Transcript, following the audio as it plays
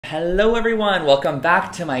Hello everyone, welcome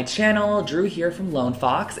back to my channel. Drew here from Lone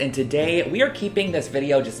Fox, and today we are keeping this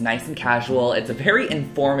video just nice and casual. It's a very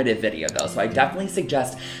informative video though, so I definitely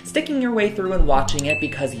suggest sticking your way through and watching it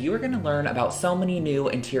because you are going to learn about so many new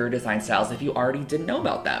interior design styles if you already didn't know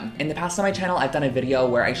about them. In the past on my channel, I've done a video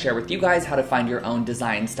where I share with you guys how to find your own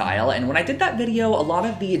design style, and when I did that video, a lot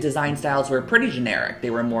of the design styles were pretty generic. They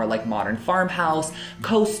were more like modern farmhouse,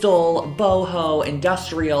 coastal, boho,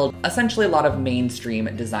 industrial, essentially a lot of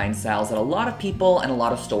mainstream design styles that a lot of people and a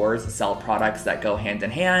lot of stores sell products that go hand in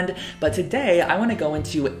hand. But today I want to go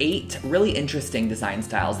into 8 really interesting design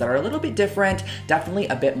styles that are a little bit different, definitely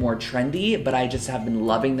a bit more trendy, but I just have been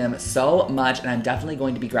loving them so much, and I'm definitely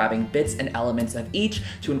going to be grabbing bits and elements of each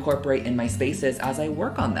to incorporate in my spaces as I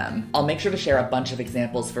work on them. I'll make sure to share a bunch of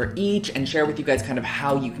examples for each and share with you guys kind of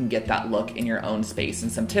how you can get that look in your own space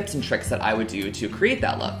and some tips and tricks that I would do to create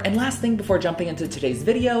that look. And last thing before jumping into today's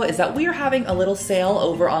video is that we are having a little sale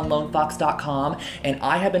over on lonefox.com, and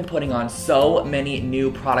I have been putting on so many new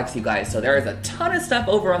products, you guys. So there is a ton of stuff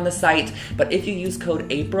over on the site, but if you use code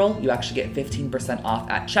April, you actually get 15% off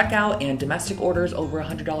at checkout, and domestic orders over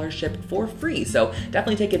 $100 shipped for free. So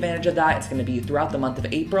definitely take advantage of that. It's going to be throughout the month of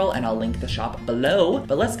April, and I'll link the shop below.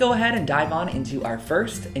 But let's go ahead and dive on into our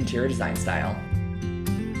first interior design style.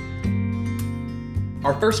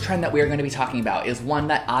 Our first trend that we are going to be talking about is one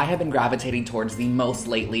that I have been gravitating towards the most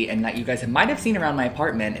lately and that you guys might have seen around my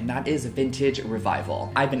apartment, and that is vintage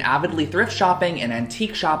revival. I've been avidly thrift shopping and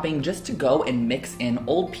antique shopping just to go and mix in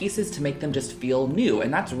old pieces to make them just feel new,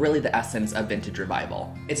 and that's really the essence of vintage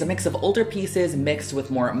revival. It's a mix of older pieces mixed with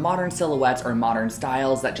more modern silhouettes or modern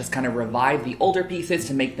styles that just kind of revive the older pieces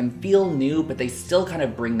to make them feel new, but they still kind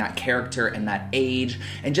of bring that character and that age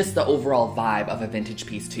and just the overall vibe of a vintage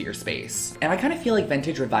piece to your space. And I kind of feel like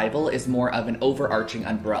vintage revival is more of an overarching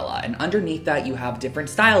umbrella, and underneath that you have different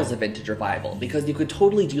styles of vintage revival, because you could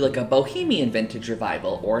totally do like a bohemian vintage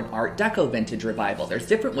revival or an art deco vintage revival. There's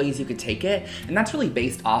different ways you could take it, and that's really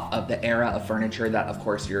based off of the era of furniture that of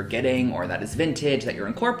course you're getting or that is vintage that you're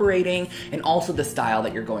incorporating, and also the style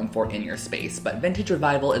that you're going for in your space. But vintage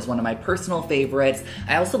revival is one of my personal favorites.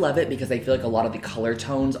 I also love it because I feel like a lot of the color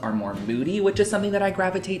tones are more moody, which is something that I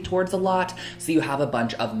gravitate towards a lot. So you have a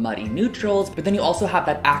bunch of muddy neutrals, but then you also have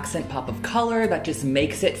that accent pop of color that just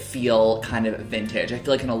makes it feel kind of vintage. I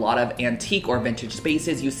feel like in a lot of antique or vintage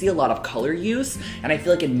spaces, you see a lot of color use, and I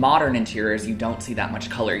feel like in modern interiors, you don't see that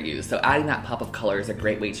much color use. So adding that pop of color is a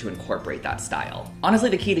great way to incorporate that style.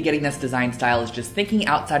 Honestly, the key to getting this design style is just thinking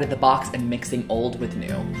outside of the box and mixing old with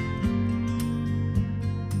new.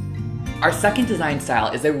 Our second design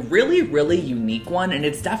style is a really, really unique one, and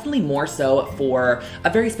it's definitely more so for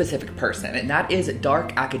a very specific person, and that is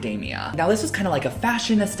dark academia. Now, this is kind of like a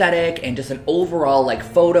fashion aesthetic and just an overall like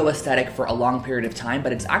photo aesthetic for a long period of time,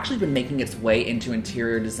 but it's actually been making its way into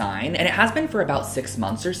interior design, and it has been for about 6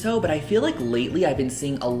 months or so, but I feel like lately I've been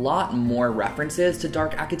seeing a lot more references to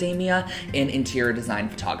dark academia in interior design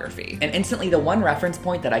photography. And instantly, the one reference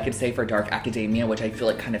point that I could say for dark academia, which I feel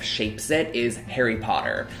like kind of shapes it, is Harry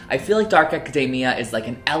Potter. I feel like dark academia is like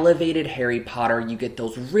an elevated Harry Potter. You get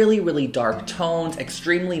those really, really dark tones,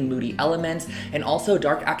 extremely moody elements, and also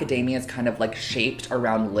dark academia is kind of like shaped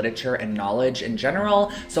around literature and knowledge in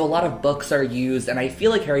general. So a lot of books are used, and I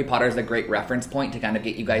feel like Harry Potter is a great reference point to kind of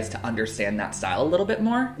get you guys to understand that style a little bit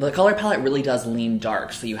more. The color palette really does lean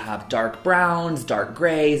dark. So you have dark browns, dark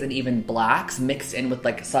grays, and even blacks mixed in with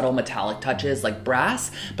like subtle metallic touches like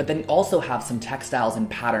brass, but then you also have some textiles and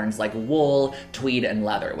patterns like wool, tweed, and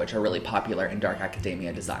leather, which are really popular in dark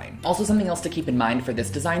academia design. Also, something else to keep in mind for this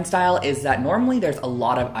design style is that normally there's a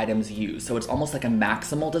lot of items used. So it's almost like a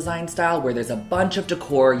maximal design style where there's a bunch of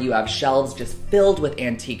decor. You have shelves just filled with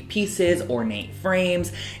antique pieces, ornate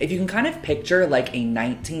frames. If you can kind of picture like a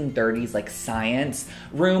 1930s like science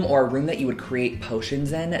room or a room that you would create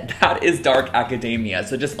potions in, that is dark academia.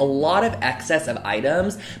 So just a lot of excess of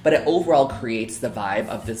items, but it overall creates the vibe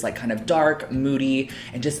of this like kind of dark, moody,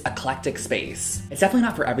 and just eclectic space. It's definitely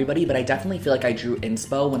not for everybody, but I definitely feel like I drew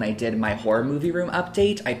inspo when I did my horror movie room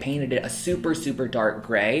update. I painted it a super, super dark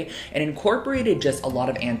gray and incorporated just a lot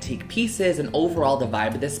of antique pieces, and overall the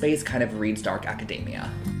vibe of this space kind of reads dark academia.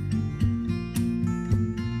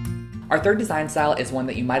 Our third design style is one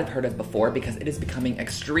that you might have heard of before because it is becoming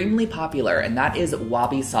extremely popular, and that is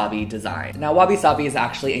Wabi Sabi design. Now, Wabi Sabi is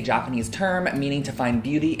actually a Japanese term meaning to find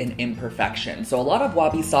beauty in imperfection. So a lot of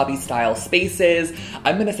Wabi Sabi style spaces,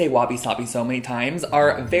 I'm gonna say Wabi Sabi so many times,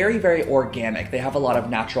 are very, very organic. They have a lot of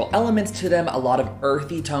natural elements to them, a lot of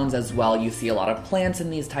earthy tones as well. You see a lot of plants in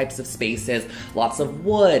these types of spaces, lots of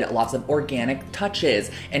wood, lots of organic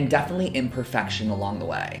touches, and definitely imperfection along the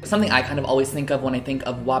way. Something I kind of always think of when I think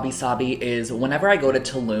of Wabi Sabi Sabi is whenever I go to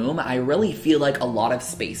Tulum, I really feel like a lot of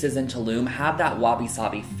spaces in Tulum have that Wabi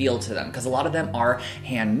Sabi feel to them because a lot of them are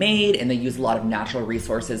handmade and they use a lot of natural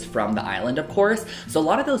resources from the island, of course. So a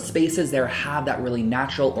lot of those spaces there have that really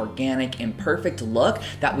natural, organic, imperfect look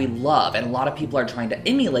that we love, and a lot of people are trying to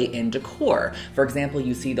emulate in decor. For example,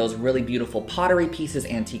 you see those really beautiful pottery pieces,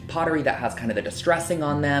 antique pottery that has kind of the distressing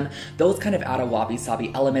on them. Those kind of add a Wabi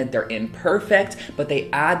Sabi element. They're imperfect, but they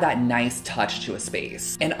add that nice touch to a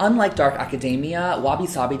space. And unlike dark academia, Wabi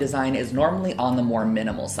Sabi design is normally on the more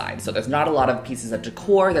minimal side. So there's not a lot of pieces of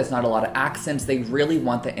decor, there's not a lot of accents. They really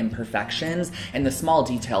want the imperfections and the small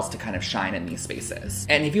details to kind of shine in these spaces.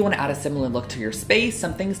 And if you want to add a similar look to your space,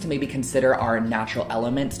 some things to maybe consider are natural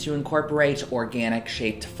elements to incorporate, organic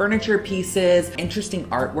shaped furniture pieces, interesting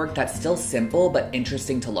artwork that's still simple but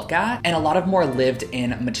interesting to look at, and a lot of more lived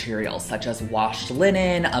in materials such as washed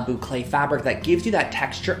linen, a boucle fabric that gives you that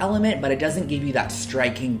texture element, but it doesn't give you that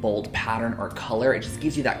striking, bold pattern or color. It just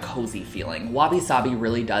gives you that cozy feeling. Wabi Sabi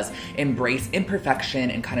really does embrace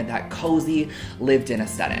imperfection and kind of that cozy, lived-in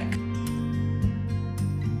aesthetic.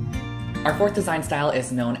 Our fourth design style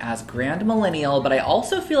is known as Grand Millennial, but I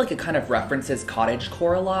also feel like it kind of references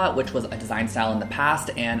cottagecore a lot, which was a design style in the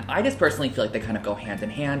past, and I just personally feel like they kind of go hand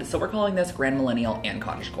in hand, so we're calling this Grand Millennial and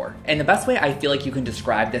cottagecore. And the best way I feel like you can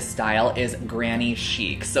describe this style is granny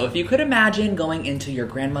chic. So if you could imagine going into your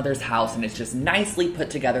grandmother's house and it's just nicely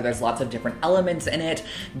put together, there's lots of different elements in it,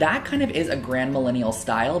 that kind of is a Grand Millennial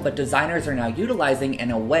style, but designers are now utilizing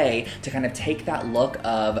in a way to kind of take that look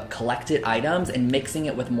of collected items and mixing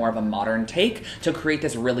it with more of a modern take to create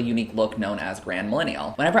this really unique look known as Grand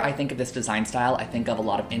Millennial. Whenever I think of this design style, I think of a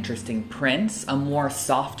lot of interesting prints, a more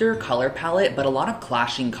softer color palette, but a lot of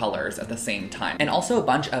clashing colors at the same time. And also a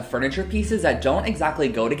bunch of furniture pieces that don't exactly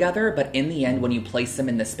go together, but in the end, when you place them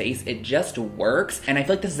in the space, it just works. And I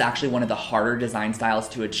feel like this is actually one of the harder design styles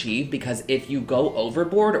to achieve, because if you go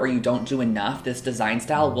overboard or you don't do enough, this design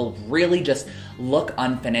style will really just look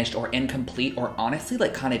unfinished or incomplete or honestly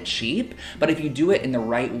like kind of cheap. But if you do it in the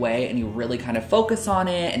right way and you really kind of focus on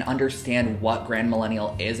it and understand what Grand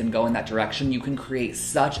Millennial is and go in that direction, you can create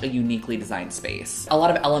such a uniquely designed space. A lot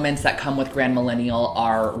of elements that come with Grand Millennial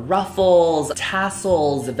are ruffles,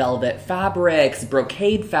 tassels, velvet fabrics,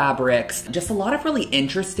 brocade fabrics, just a lot of really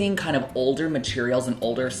interesting kind of older materials and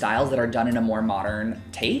older styles that are done in a more modern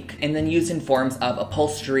take, and then used in forms of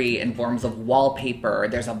upholstery, in forms of wallpaper.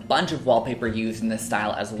 There's a bunch of wallpaper used in this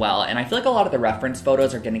style as well, and I feel like a lot of the reference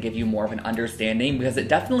photos are going to give you more of an understanding, because it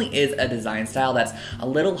definitely is a design style that's a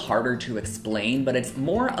little harder to explain, but it's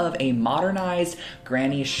more of a modernized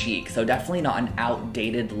granny chic, so definitely not an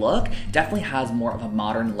outdated look, definitely has more of a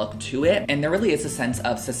modern look to it. And there really is a sense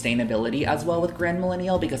of sustainability as well with Grand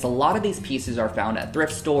Millennial, because a lot of these pieces are found at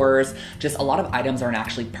thrift stores. Just a lot of items aren't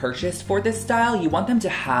actually purchased for this style. You want them to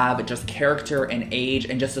have just character and age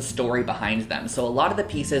and just a story behind them. So a lot of the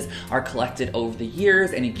pieces are collected over the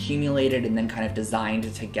years and accumulated and then kind of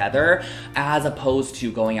designed together, as opposed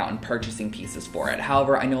to going out and purchasing pieces for it.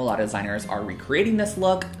 However, I know a lot of designers are recreating this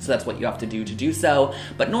look, so that's what you have to do so.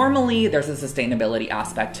 But normally there's a sustainability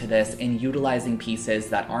aspect to this in utilizing pieces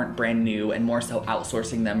that aren't brand new and more so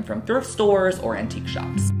outsourcing them from thrift stores or antique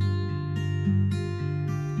shops.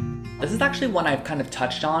 This is actually one I've kind of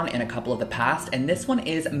touched on in a couple of the past, and this one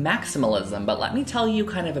is maximalism, but let me tell you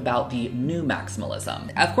kind of about the new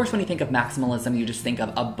maximalism. Of course, when you think of maximalism, you just think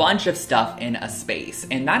of a bunch of stuff in a space,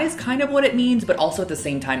 and that is kind of what it means, but also at the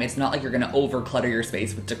same time, it's not like you're gonna over-clutter your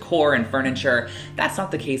space with decor and furniture. That's not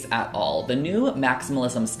the case at all. The new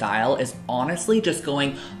maximalism style is honestly just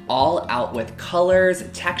going all out with colors,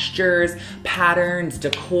 textures, patterns,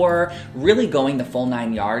 decor, really going the full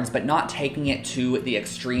 9 yards, but not taking it to the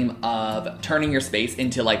extreme of turning your space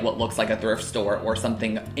into like what looks like a thrift store or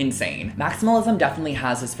something insane. Maximalism definitely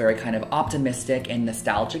has this very kind of optimistic and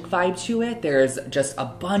nostalgic vibe to it. There's just a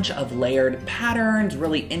bunch of layered patterns,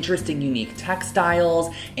 really interesting, unique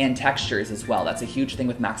textiles and textures as well. That's a huge thing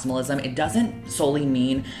with maximalism. It doesn't solely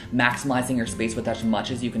mean maximizing your space with as much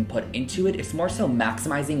as you can put into it. It's more so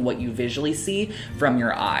maximizing what you visually see from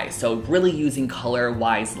your eye. So really using color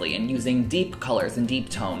wisely and using deep colors and deep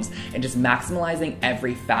tones and just maximizing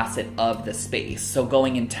every facet of the space. So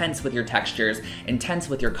going intense with your textures, intense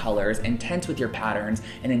with your colors, intense with your patterns,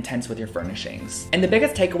 and intense with your furnishings. And the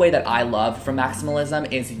biggest takeaway that I love from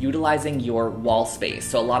maximalism is utilizing your wall space.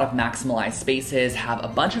 So a lot of maximalized spaces have a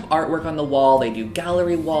bunch of artwork on the wall. They do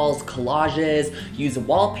gallery walls, collages, use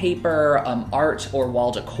wallpaper, art or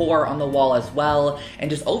wall decor on the wall as well.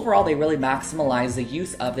 And just overall, they really maximize the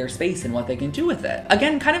use of their space and what they can do with it.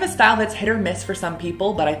 Again, kind of a style that's hit or miss for some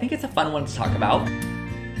people, but I think it's a fun one to talk about.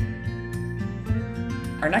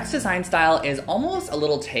 Our next design style is almost a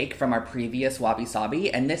little take from our previous Wabi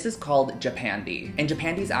Sabi, and this is called Japandi. And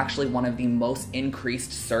Japandi is actually one of the most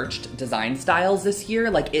increased searched design styles this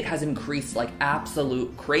year. Like, it has increased like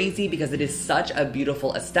absolute crazy because it is such a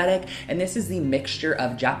beautiful aesthetic, and this is the mixture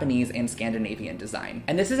of Japanese and Scandinavian design.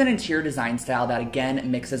 And this is an interior design style that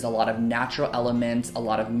again mixes a lot of natural elements, a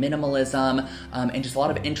lot of minimalism, and just a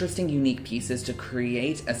lot of interesting, unique pieces to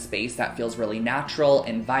create a space that feels really natural,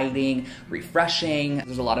 inviting, refreshing.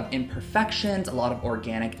 There's a lot of imperfections, a lot of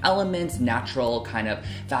organic elements, natural kind of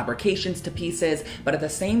fabrications to pieces, but at the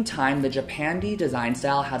same time, the Japandi design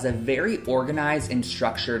style has a very organized and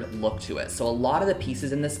structured look to it. So a lot of the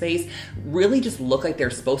pieces in the space really just look like they're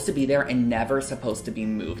supposed to be there and never supposed to be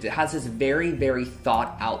moved. It has this very, very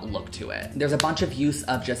thought out look to it. There's a bunch of use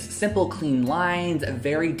of just simple, clean lines,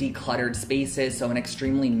 very decluttered spaces, so an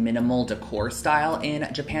extremely minimal decor style in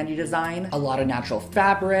Japandi design. A lot of natural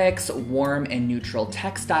fabrics, warm and neutral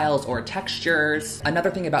textiles or textures. Another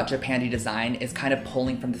thing about Japandi design is kind of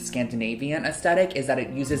pulling from the Scandinavian aesthetic is that it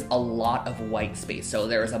uses a lot of white space. So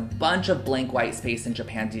there's a bunch of blank white space in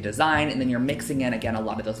Japandi design, and then you're mixing in, again, a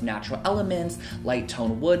lot of those natural elements, light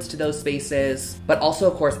tone woods to those spaces, but also,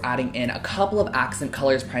 of course, adding in a couple of accent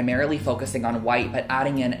colors, primarily focusing on white, but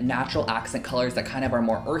adding in natural accent colors that kind of are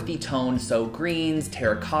more earthy tones, so greens,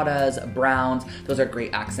 terracottas, browns. Those are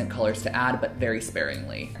great accent colors to add, but very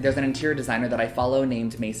sparingly. There's an interior designer that I follow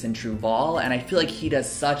named Mason Truval, and I feel like he does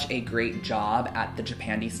such a great job at the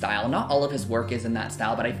Japandi style. Not all of his work is in that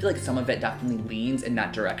style, but I feel like some of it definitely leans in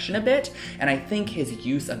that direction a bit, and I think his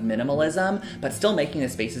use of minimalism, but still making the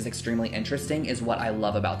spaces extremely interesting, is what I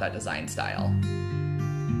love about that design style.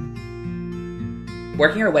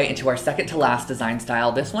 Working our way into our second to last design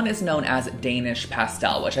style, this one is known as Danish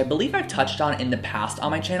pastel, which I believe I've touched on in the past on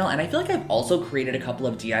my channel, and I feel like I've also created a couple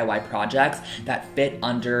of DIY projects that fit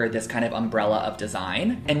under this kind of umbrella of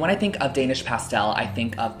design. And when I think of Danish pastel, I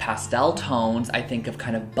think of pastel tones, I think of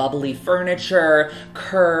kind of bubbly furniture,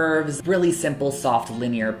 curves, really simple, soft,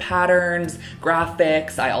 linear patterns,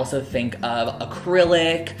 graphics. I also think of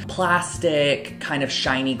acrylic, plastic, kind of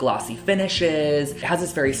shiny, glossy finishes. It has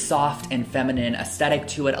this very soft and feminine aesthetic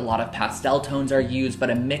to it. A lot of pastel tones are used, but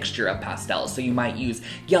a mixture of pastels. So you might use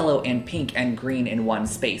yellow and pink and green in one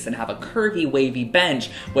space and have a curvy, wavy bench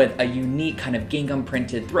with a unique kind of gingham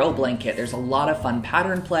printed throw blanket. There's a lot of fun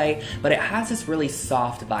pattern play, but it has this really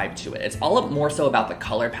soft vibe to it. It's all more so about the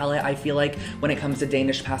color palette. I feel like when it comes to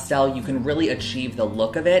Danish pastel, you can really achieve the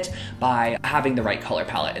look of it by having the right color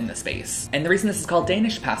palette in the space. And the reason this is called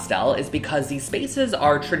Danish pastel is because these spaces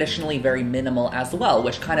are traditionally very minimal as well,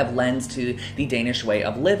 which kind of lends to the Danish way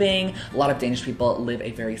of living. A lot of Danish people live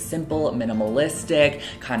a very simple, minimalistic,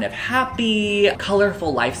 kind of happy,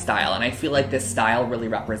 colorful lifestyle, and I feel like this style really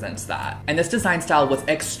represents that. And this design style was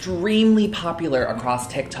extremely popular across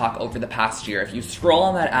TikTok over the past year. If you scroll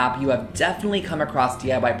on that app, you have definitely come across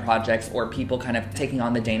DIY projects or people kind of taking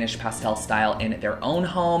on the Danish pastel style in their own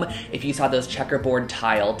home. If you saw those checkerboard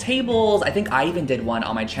tile tables, I think I even did one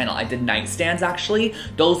on my channel. I did nightstands actually.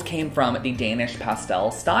 Those came from the Danish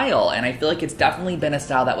pastel style, and I feel like it's definitely been a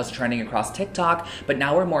style that was trending across TikTok, but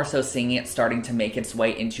now we're more so seeing it starting to make its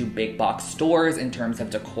way into big box stores in terms of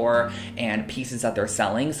decor and pieces that they're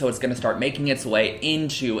selling, so it's gonna start making its way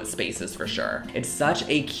into spaces for sure. It's such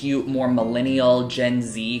a cute, more millennial, Gen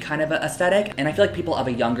Z kind of aesthetic, and I feel like people of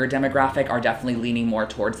a younger demographic are definitely leaning more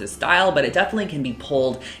towards this style, but it definitely can be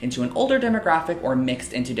pulled into an older demographic or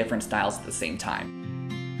mixed into different styles at the same time.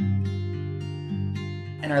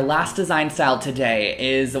 And our last design style today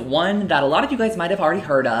is one that a lot of you guys might have already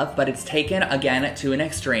heard of, but it's taken again to an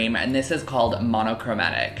extreme, and this is called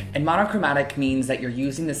monochromatic. And monochromatic means that you're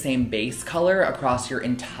using the same base color across your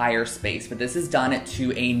entire space, but this is done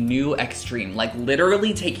to a new extreme, like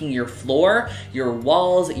literally taking your floor, your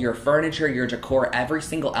walls, your furniture, your decor, every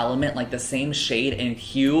single element, like the same shade and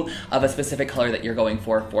hue of a specific color that you're going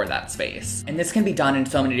for that space. And this can be done in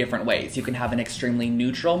so many different ways. You can have an extremely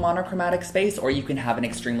neutral monochromatic space, or you can have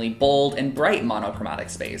an extremely bold and bright monochromatic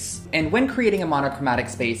space. And when creating a monochromatic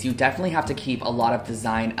space, you definitely have to keep a lot of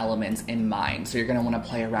design elements in mind. So you're gonna wanna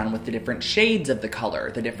play around with the different shades of the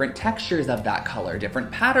color, the different textures of that color,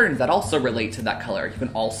 different patterns that also relate to that color. You can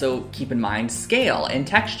also keep in mind scale and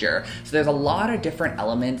texture. So there's a lot of different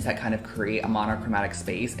elements that kind of create a monochromatic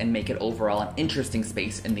space and make it overall an interesting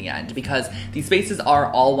space in the end, because these spaces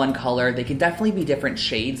are all one color. They can definitely be different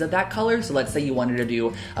shades of that color. So let's say you wanted to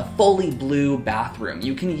do a fully blue bathroom. room.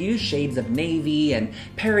 You can use shades of navy and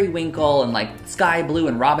periwinkle and like sky blue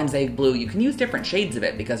and robin's egg blue. You can use different shades of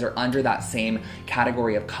it because they're under that same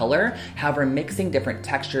category of color. However, mixing different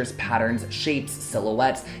textures, patterns, shapes,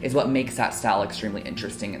 silhouettes is what makes that style extremely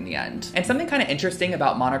interesting in the end. And something kind of interesting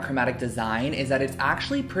about monochromatic design is that it's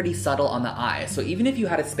actually pretty subtle on the eye. So even if you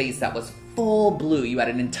had a space that was full blue, you had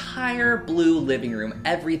an entire blue living room,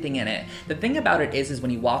 everything in it. The thing about it is when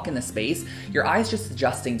you walk in the space, your eye's just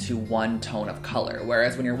adjusting to one tone of color.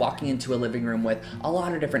 Whereas when you're walking into a living room with a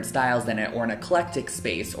lot of different styles in it, or an eclectic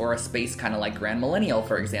space, or a space kind of like Grand Millennial,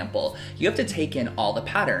 for example, you have to take in all the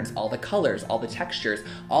patterns, all the colors, all the textures,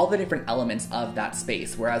 all the different elements of that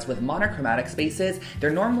space. Whereas with monochromatic spaces,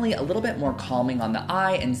 they're normally a little bit more calming on the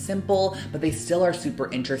eye and simple, but they still are super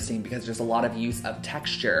interesting because there's a lot of use of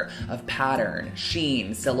texture, of pattern,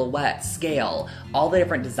 sheen, silhouette, scale. All the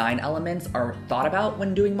different design elements are thought about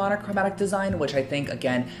when doing monochromatic design, which I think,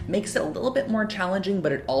 again, makes it a little bit more challenging,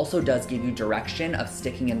 but it also does give you direction of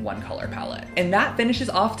sticking in one color palette. And that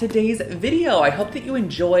finishes off today's video. I hope that you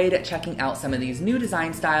enjoyed checking out some of these new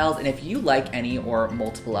design styles, and if you like any or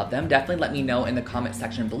multiple of them, definitely let me know in the comment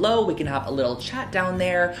section below. We can have a little chat down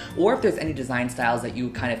there, or if there's any design styles that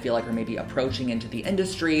you kind of feel like are maybe approaching into the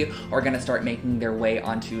industry or gonna start making their way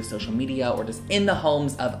onto social media or just in the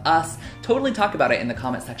homes of us, totally talk about it in the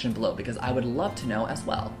comment section below because I would love to know as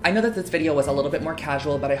well. I know that this video was a little bit more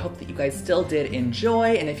casual, but I hope that you guys still did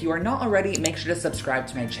enjoy, and if you are not already, make sure to subscribe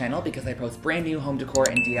to my channel because I post brand new home decor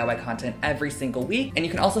and DIY content every single week, and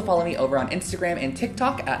you can also follow me over on Instagram and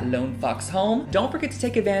TikTok at Lone Fox Home. Don't forget to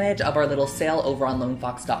take advantage of our little sale over on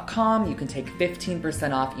lonefox.com. You can take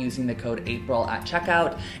 15% off using the code April at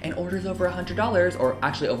checkout, and orders over $100, or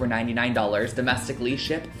actually over $99 domestically,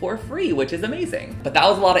 ship for free, which is amazing. But that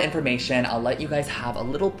was a lot of information. I'll let you guys have a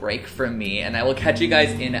little break from me, and I will catch you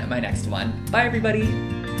guys in my next one. Bye,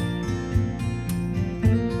 everybody.